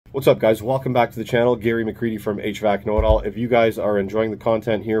What's up, guys? Welcome back to the channel. Gary McCready from HVAC Know-It-All. If you guys are enjoying the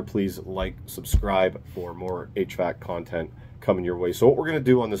content here, please like, subscribe for more HVAC content coming your way. So what we're going to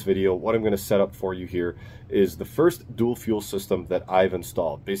do on this video, what I'm going to set up for you here is the first dual fuel system that I've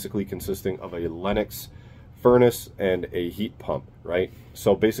installed, basically consisting of a Lennox furnace and a heat pump, right?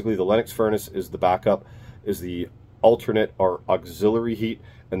 So basically the Lennox furnace is the backup, is the alternate or auxiliary heat,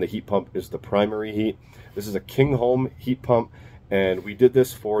 and the heat pump is the primary heat. This is a King Home heat pump, and we did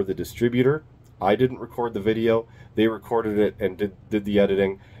this for the distributor. I didn't record the video. They recorded it and did the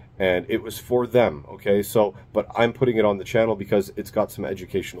editing, and it was for them, okay? So, but I'm putting it on the channel because it's got some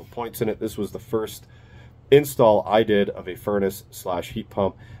educational points in it. This was the first install I did of a furnace slash heat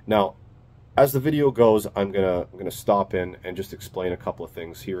pump. Now, as the video goes, I'm gonna stop in and just explain a couple of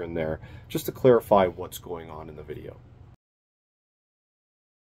things here and there, just to clarify what's going on in the video.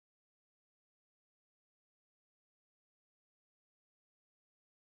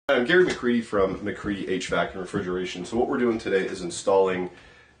 I'm Gary McCready from McCready HVAC and Refrigeration. So what we're doing today is installing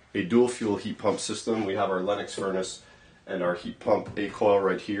a dual fuel heat pump system. We have our Lennox furnace and our heat pump A coil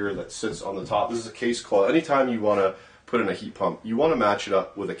right here that sits on the top. This is a case coil. Anytime you want to put in a heat pump, you want to match it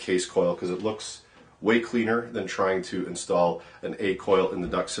up with a case coil because it looks way cleaner than trying to install an A coil in the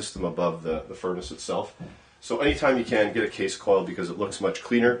duct system above the furnace itself. So anytime you can, get a case coil because it looks much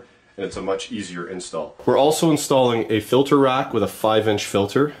cleaner and it's a much easier install. We're also installing a filter rack with a 5-inch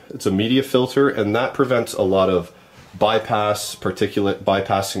filter. It's a media filter, and that prevents a lot of particulate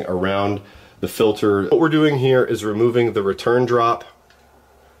bypassing around the filter. What we're doing here is removing the return drop.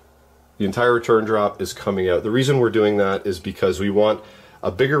 The entire return drop is coming out. The reason we're doing that is because we want a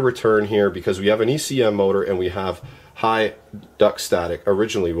bigger return here because we have an ECM motor and we have high duct static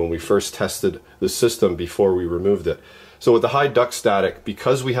originally when we first tested the system before we removed it. So with the high duct static,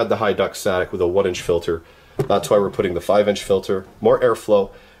 because we had the high duct static with a 1-inch filter, that's why we're putting the 5-inch filter, more airflow,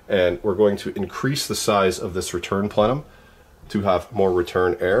 and we're going to increase the size of this return plenum to have more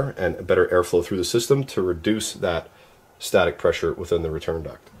return air and better airflow through the system to reduce that static pressure within the return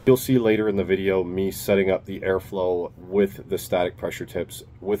duct. You'll see later in the video me setting up the airflow with the static pressure tips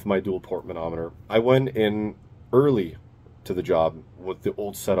with my dual port manometer. I went in early to the job with the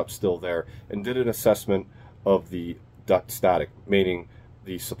old setup still there and did an assessment of the duct static, meaning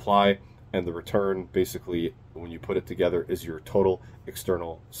the supply and the return, basically when you put it together, is your total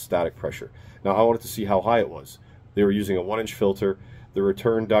external static pressure. Now I wanted to see how high it was. They were using a 1-inch filter. The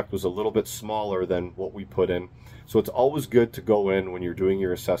return duct was a little bit smaller than what we put in. So it's always good to go in when you're doing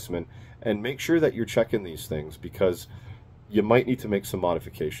your assessment and make sure that you're checking these things because you might need to make some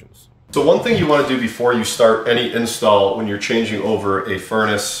modifications. So one thing you want to do before you start any install when you're changing over a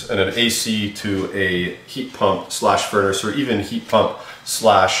furnace and an AC to a heat pump slash furnace or even heat pump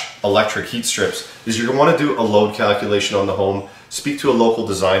slash electric heat strips is you're going to want to do a load calculation on the home, speak to a local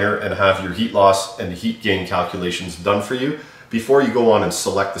designer and have your heat loss and heat gain calculations done for you before you go on and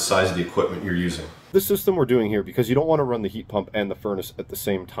select the size of the equipment you're using. This system we're doing here, because you don't want to run the heat pump and the furnace at the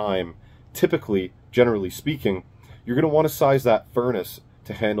same time, typically, generally speaking, you're going to want to size that furnace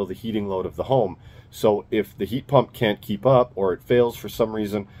to handle the heating load of the home. So if the heat pump can't keep up or it fails for some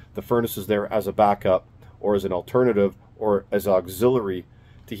reason, the furnace is there as a backup or as an alternative or as auxiliary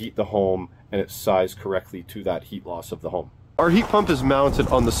to heat the home, and it's sized correctly to that heat loss of the home. Our heat pump is mounted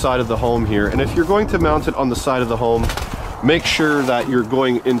on the side of the home here, and if you're going to mount it on the side of the home, make sure that you're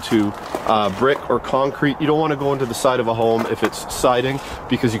going into brick or concrete. You don't want to go into the side of a home if it's siding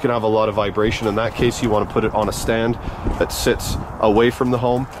because you can have a lot of vibration. In that case, you want to put it on a stand that sits away from the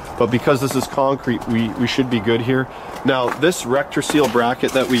home. But because this is concrete, we should be good here. Now, this Rector Seal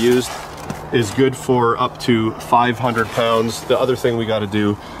bracket that we used is good for up to 500 pounds. The other thing we got to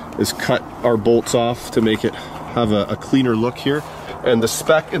do is cut our bolts off to make it have a cleaner look here. And the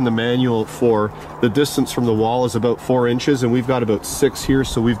spec in the manual for the distance from the wall is about 4 inches, and we've got about 6 here,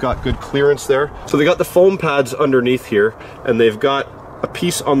 so we've got good clearance there. So they got the foam pads underneath here, and they've got a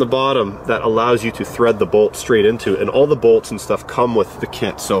piece on the bottom that allows you to thread the bolt straight into, and all the bolts and stuff come with the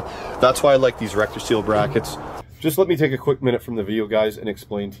kit. So that's why I like these Rector Seal brackets. Just let me take a quick minute from the video, guys, and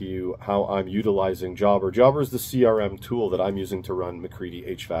explain to you how I'm utilizing Jobber. Jobber is the CRM tool that I'm using to run McCready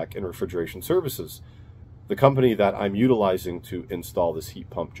HVAC and Refrigeration Services, the company that I'm utilizing to install this heat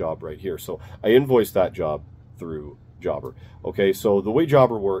pump job right here. So I invoiced that job through Jobber. Okay, so the way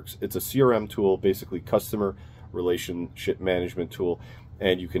Jobber works, it's a CRM tool, basically customer relationship management tool,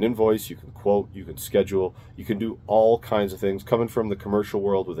 and you can invoice, you can quote, you can schedule, you can do all kinds of things, coming from the commercial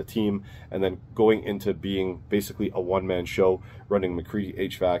world with a team and then going into being basically a one-man show running McCready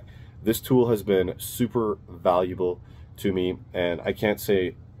HVAC. This tool has been super valuable to me, and I can't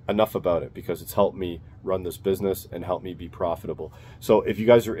say enough about it because it's helped me run this business and helped me be profitable. So if you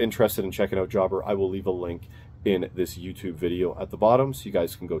guys are interested in checking out Jobber, I will leave a link in this YouTube video at the bottom so you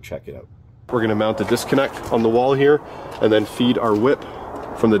guys can go check it out. We're going to mount the disconnect on the wall here and then feed our whip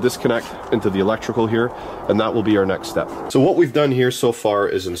from the disconnect into the electrical here, and that will be our next step. So what we've done here so far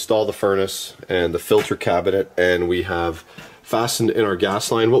is install the furnace and the filter cabinet, and we have fastened in our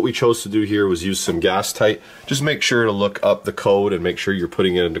gas line. What we chose to do here was use some gas tight. Just make sure to look up the code and make sure you're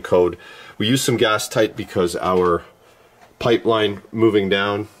putting it into code. We use some gas tight because our pipeline moving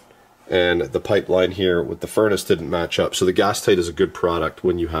down and the pipeline here with the furnace didn't match up. So the gas tight is a good product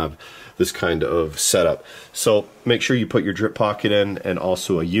when you have this kind of setup. So make sure you put your drip pocket in and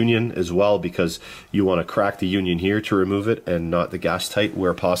also a union as well, because you want to crack the union here to remove it and not the gas tight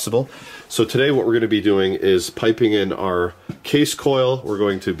where possible. So today what we're going to be doing is piping in our case coil. We're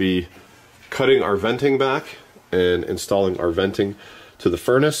going to be cutting our venting back and installing our venting to the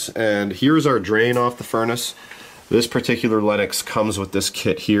furnace. And here's our drain off the furnace. This particular Lennox comes with this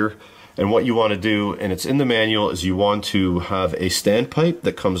kit here. And what you want to do, and it's in the manual, is you want to have a standpipe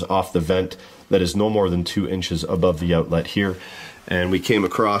that comes off the vent that is no more than 2 inches above the outlet here. And we came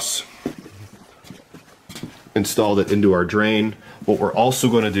across, installed it into our drain. What we're also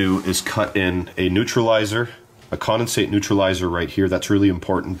going to do is cut in a neutralizer, a condensate neutralizer right here. That's really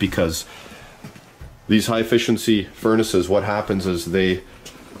important because these high efficiency furnaces, what happens is they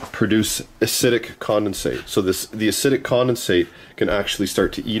produce acidic condensate. So the acidic condensate can actually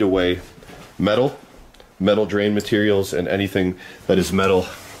start to eat away metal drain materials, and anything that is metal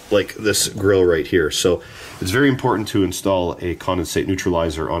like this grill right here. So it's very important to install a condensate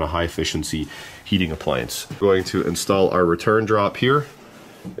neutralizer on a high efficiency heating appliance. We're going to install our return drop here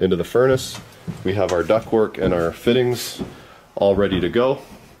into the furnace. We have our ductwork and our fittings all ready to go,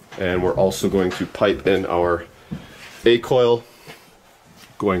 and we're also going to pipe in our A-coil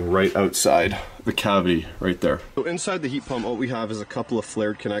going right outside the cavity right there. So inside the heat pump, what we have is a couple of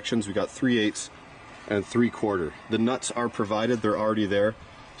flared connections. We got 3/8 and 3/4. The nuts are provided, they're already there.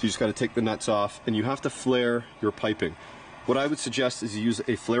 So you just got to take the nuts off, and you have to flare your piping. What I would suggest is you use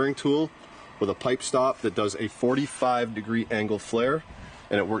a flaring tool with a pipe stop that does a 45-degree angle flare,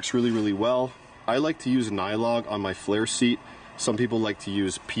 and it works really, really well. I like to use Nylog on my flare seat. Some people like to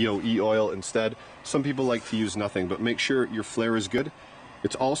use POE oil instead. Some people like to use nothing, but make sure your flare is good.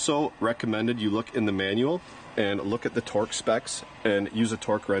 It's also recommended you look in the manual and look at the torque specs and use a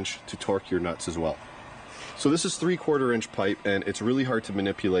torque wrench to torque your nuts as well. So this is 3/4 inch pipe, and it's really hard to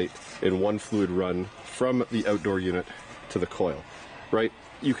manipulate in one fluid run from the outdoor unit to the coil, right?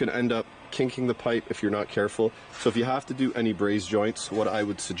 You can end up kinking the pipe if you're not careful. So if you have to do any braze joints, what I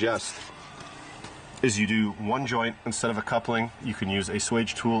would suggest is you do one joint instead of a coupling. You can use a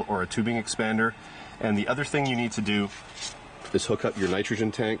swage tool or a tubing expander. And the other thing you need to do is hook up your nitrogen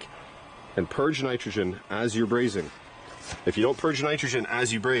tank and purge nitrogen as you're brazing. If you don't purge nitrogen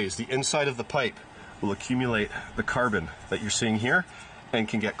as you braze, the inside of the pipe will accumulate the carbon that you're seeing here and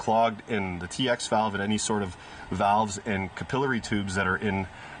can get clogged in the TX valve and any sort of valves and capillary tubes that are in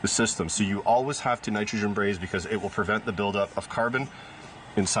the system. So you always have to nitrogen braze because it will prevent the buildup of carbon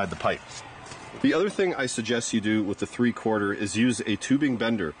inside the pipe. The other thing I suggest you do with the 3/4 is use a tubing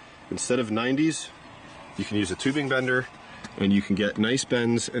bender. Instead of 90s, you can use a tubing bender, and you can get nice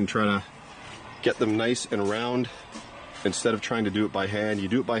bends and try to get them nice and round instead of trying to do it by hand. You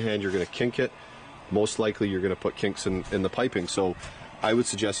do it by hand, you're going to kink it. Most likely you're going to put kinks in the piping. So I would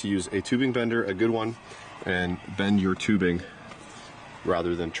suggest you use a tubing bender, a good one, and bend your tubing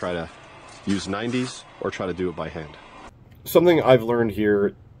rather than try to use 90s or try to do it by hand. Something I've learned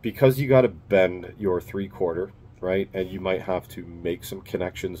here, because you got to bend your 3/4, right, and you might have to make some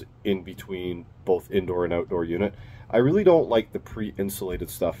connections in between both indoor and outdoor unit. I really don't like the pre-insulated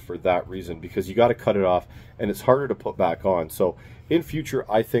stuff for that reason, because you got to cut it off and it's harder to put back on. So in future,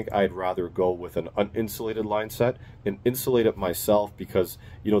 I think I'd rather go with an uninsulated line set and insulate it myself, because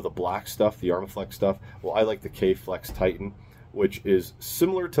you know the black stuff, the Armaflex stuff, well, I like the K-Flex Titan, which is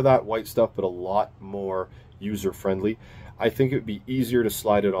similar to that white stuff but a lot more user-friendly. I think it would be easier to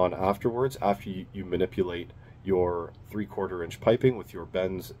slide it on afterwards, after you manipulate your 3/4 inch piping with your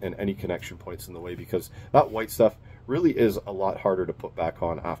bends and any connection points in the way, because that white stuff really is a lot harder to put back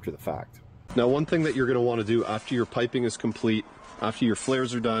on after the fact. Now, one thing that you're going to want to do after your piping is complete, after your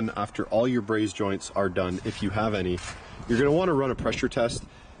flares are done, after all your braze joints are done, if you have any, you're going to want to run a pressure test.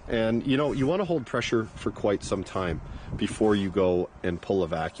 And you know, you want to hold pressure for quite some time before you go and pull a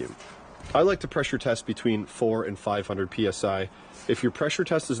vacuum. I like to pressure test between 400 and 500 psi. If your pressure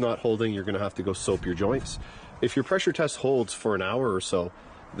test is not holding, you're going to have to go soap your joints. If your pressure test holds for an hour or so,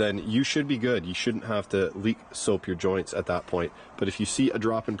 then you should be good. You shouldn't have to leak soap your joints at that point. But if you see a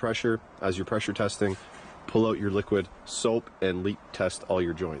drop in pressure as you're pressure testing, pull out your liquid soap and leak test all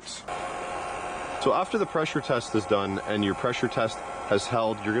your joints. So after the pressure test is done and your pressure test has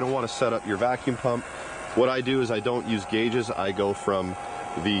held, you're going to want to set up your vacuum pump. What I do is I don't use gauges. I go from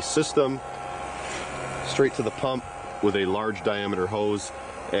the system straight to the pump with a large diameter hose,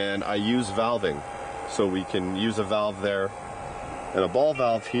 and I use valving. So we can use a valve there and a ball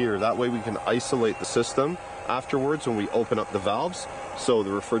valve here. That way we can isolate the system afterwards when we open up the valves, so the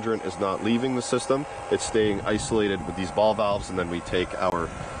refrigerant is not leaving the system. It's staying isolated with these ball valves, and then we take our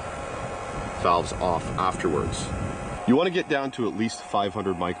valves off afterwards. You want to get down to at least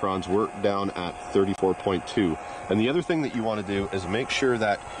 500 microns. We're down at 34.2. And the other thing that you want to do is make sure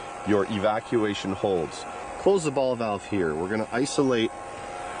that your evacuation holds. Close the ball valve here. We're going to isolate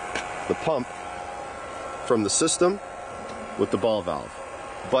the pump from the system with the ball valve.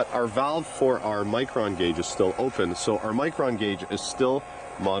 But our valve for our micron gauge is still open, so our micron gauge is still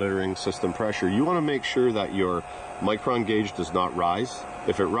monitoring system pressure. You want to make sure that your micron gauge does not rise.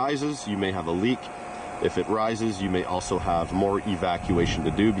 If it rises, you may have a leak. If it rises, you may also have more evacuation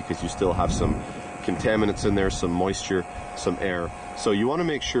to do because you still have some contaminants in there, some moisture, some air. So you want to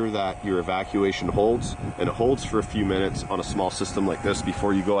make sure that your evacuation holds, and it holds for a few minutes on a small system like this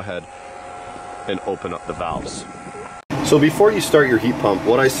before you go ahead and open up the valves. So before you start your heat pump,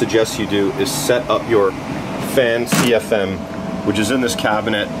 what I suggest you do is set up your fan CFM, which is in this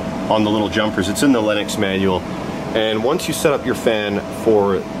cabinet on the little jumpers. It's in the Lennox manual. And once you set up your fan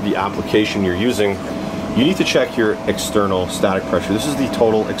for the application you're using, you need to check your external static pressure. This is the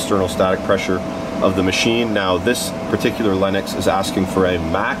total external static pressure of the machine. Now, this particular Lennox is asking for a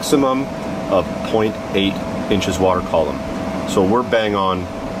maximum of 0.8 inches water column. So we're bang on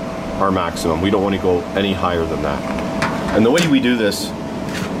our maximum. We don't want to go any higher than that. And the way we do this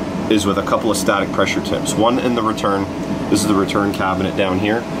is with a couple of static pressure tips. One in the return. This is the return cabinet down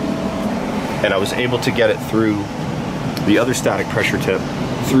here. And I was able to get it through the other static pressure tip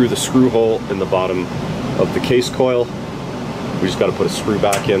through the screw hole in the bottom of the case coil. We just got to put a screw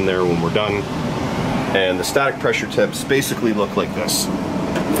back in there when we're done. And the static pressure tips basically look like this.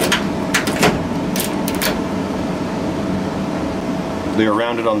 They are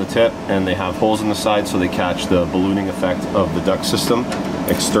rounded on the tip and they have holes in the side so they catch the ballooning effect of the duct system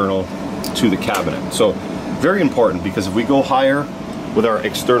external to the cabinet. So very important, because if we go higher with our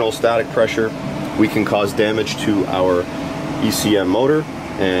external static pressure, we can cause damage to our ECM motor,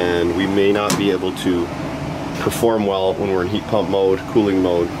 and we may not be able to perform well when we're in heat pump mode, cooling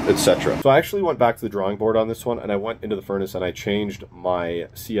mode, etc. So I actually went back to the drawing board on this one, and I went into the furnace and I changed my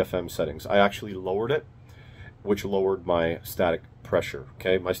CFM settings. I actually lowered it, which lowered my static pressure.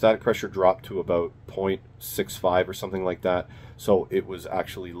 Okay, my static pressure dropped to about 0.65 or something like that. So it was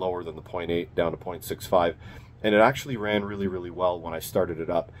actually lower than the 0.8 down to 0.65. And it actually ran really, really well when I started it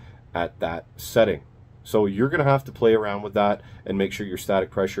up at that setting. So you're going to have to play around with that and make sure your static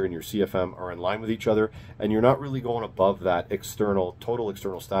pressure and your CFM are in line with each other, and you're not really going above that external, total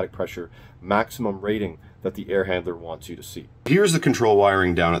external static pressure maximum rating that the air handler wants you to see. Here's the control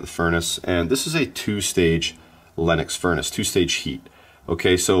wiring down at the furnace, and this is a two-stage Lennox furnace, two-stage heat.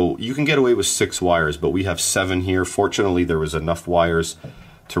 Okay, so you can get away with 6 wires, but we have 7 here. Fortunately, there was enough wires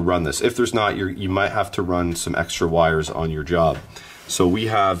to run this. If there's not, you might have to run some extra wires on your job. So we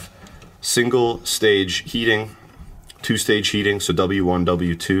have single stage heating, 2-stage heating, so W1,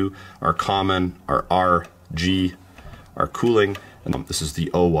 W2, our common, our R, G, our cooling, and this is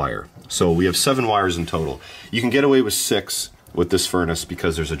the O wire. So we have 7 wires in total. You can get away with 6 with this furnace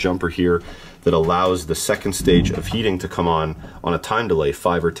because there's a jumper here that allows the second stage of heating to come on a time delay,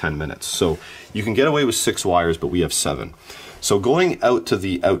 5 or 10 minutes. So you can get away with 6 wires, but we have 7. So going out to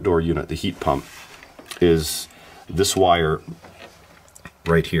the outdoor unit, the heat pump, is this wire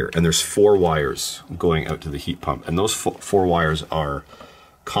right here, and there's 4 wires going out to the heat pump, and those 4 wires are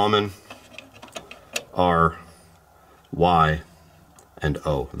common, R, Y, and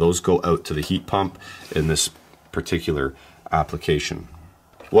O. Those go out to the heat pump in this particular application.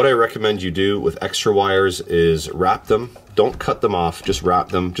 What I recommend you do with extra wires is wrap them. Don't cut them off, just wrap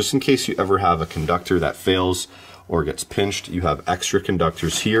them, just in case you ever have a conductor that fails or gets pinched. You have extra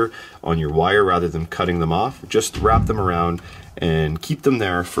conductors here on your wire rather than cutting them off. Just wrap them around and keep them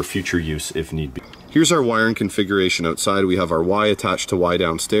there for future use if need be. Here's our wiring configuration outside. We have our Y attached to Y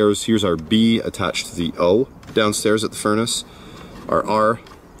downstairs. Here's our B attached to the O downstairs at the furnace. Our R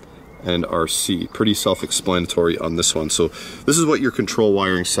and our C. Pretty self-explanatory on this one. So this is what your control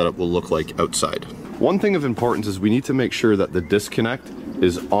wiring setup will look like outside. One thing of importance is we need to make sure that the disconnect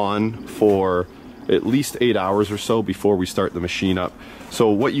is on for at least 8 hours or so before we start the machine up. So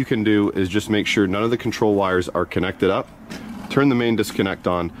what you can do is just make sure none of the control wires are connected up, turn the main disconnect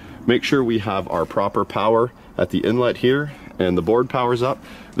on, make sure we have our proper power at the inlet here, and the board powers up.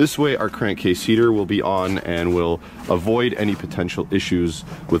 This way our crankcase heater will be on and will avoid any potential issues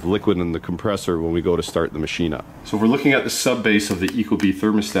with liquid in the compressor when we go to start the machine up. So if we're looking at the sub base of the ecobee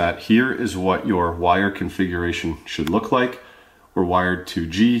thermostat, here is what your wire configuration should look like. We're wired to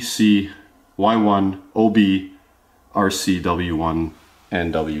G, C, Y1, OB, RC, W1,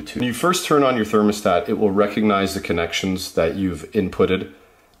 and W2. When you first turn on your thermostat, it will recognize the connections that you've inputted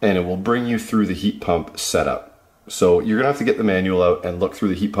and it will bring you through the heat pump setup. So you're gonna have to get the manual out and look through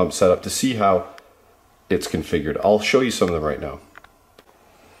the heat pump setup to see how it's configured. I'll show you some of them right now.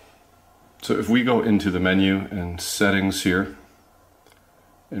 So if we go into the menu and settings here,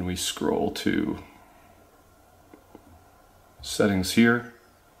 and we scroll to settings here,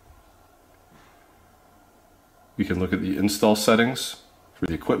 we can look at the install settings for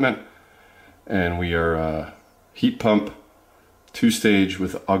the equipment, and we are heat pump 2-stage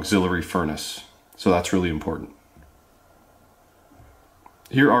with auxiliary furnace. So that's really important.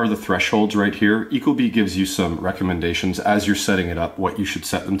 Here are the thresholds right here. ecobee gives you some recommendations as you're setting it up, what you should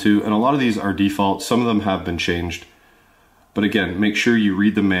set them to. And a lot of these are default. Some of them have been changed. But again, make sure you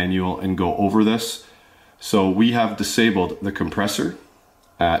read the manual and go over this. So we have disabled the compressor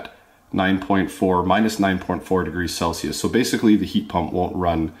at minus 9.4 degrees Celsius. So basically the heat pump won't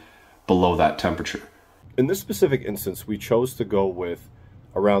run below that temperature. In this specific instance, we chose to go with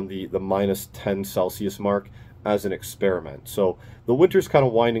around the minus 10 Celsius mark as an experiment. So the winter's kind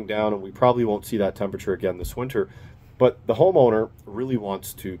of winding down and we probably won't see that temperature again this winter, but the homeowner really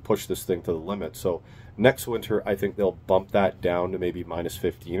wants to push this thing to the limit. So next winter, I think they'll bump that down to maybe minus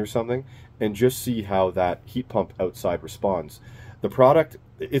 15 or something and just see how that heat pump outside responds. The product,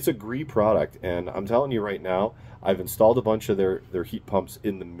 it's a Gree product, and I'm telling you right now, I've installed a bunch of their heat pumps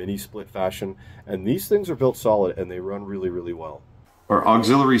in the mini split fashion, and these things are built solid and they run really, really well. Our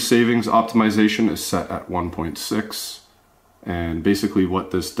auxiliary savings optimization is set at 1.6, and basically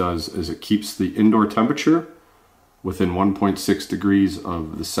what this does is it keeps the indoor temperature within 1.6 degrees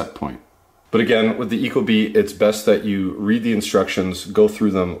of the set point. But again, with the ecobee, it's best that you read the instructions, go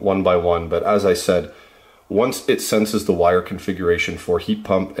through them one by one, but as I said, once it senses the wire configuration for heat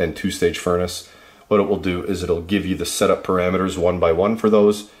pump and 2-stage furnace, what it will do is it'll give you the setup parameters one by one for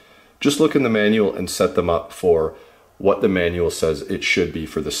those. Just look in the manual and set them up for what the manual says it should be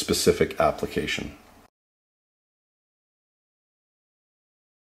for the specific application.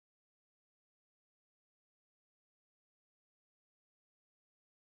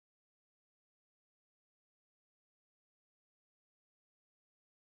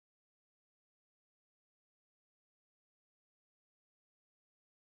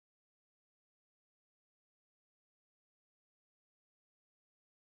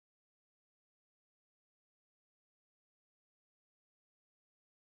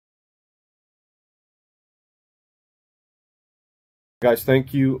 Guys,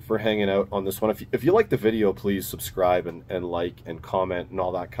 thank you for hanging out on this one. If you like the video, please subscribe and like and comment and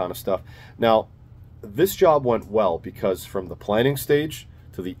all that kind of stuff. Now, this job went well because from the planning stage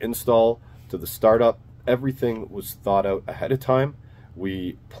to the install to the startup, everything was thought out ahead of time.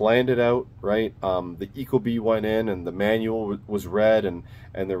 We planned it out, right? The ecobee went in and the manual was read, and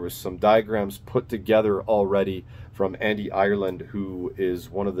there was some diagrams put together already from Andy Ireland, who is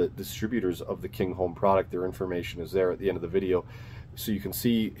one of the distributors of the King Home product. Their information is there at the end of the video. So you can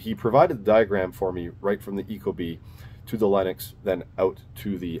see he provided the diagram for me right from the ecobee to the Lennox, then out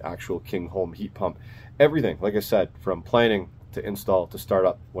to the actual King Home heat pump. Everything, like I said, from planning to install to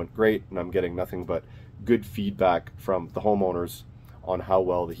startup went great, and I'm getting nothing but good feedback from the homeowners on how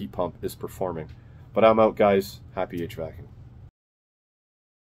well the heat pump is performing. But I'm out, guys. Happy HVACing.